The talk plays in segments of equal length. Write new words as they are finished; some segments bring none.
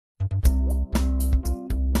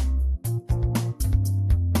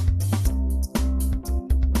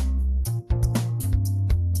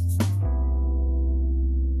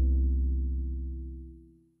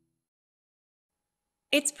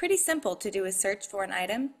It's pretty simple to do a search for an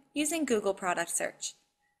item using Google Product Search.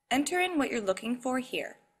 Enter in what you're looking for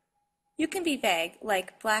here. You can be vague,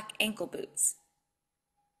 like black ankle boots.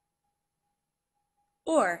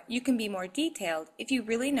 Or you can be more detailed if you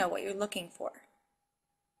really know what you're looking for.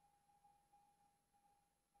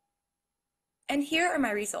 And here are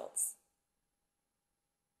my results.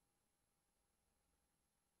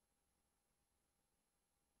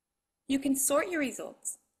 You can sort your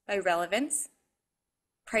results by relevance,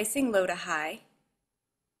 pricing low to high,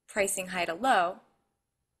 pricing high to low,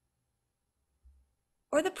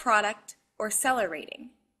 or the product or seller rating.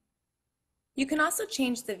 You can also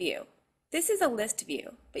change the view. This is a list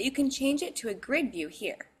view, but you can change it to a grid view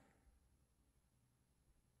here.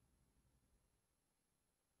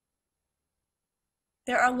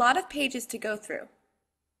 There are a lot of pages to go through,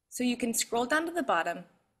 so you can scroll down to the bottom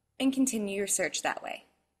and continue your search that way.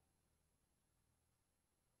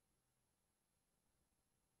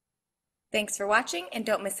 Thanks for watching, and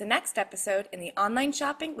don't miss the next episode in the Online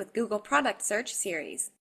Shopping with Google Product Search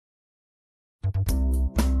series.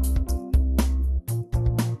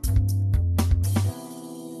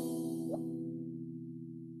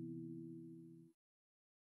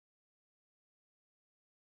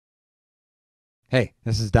 Hey,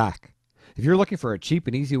 this is Doc. If you're looking for a cheap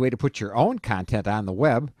and easy way to put your own content on the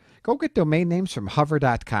web, go get domain names from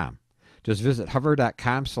hover.com. Just visit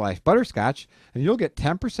hover.com/butterscotch and you'll get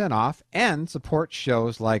 10% off and support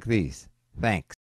shows like these. Thanks.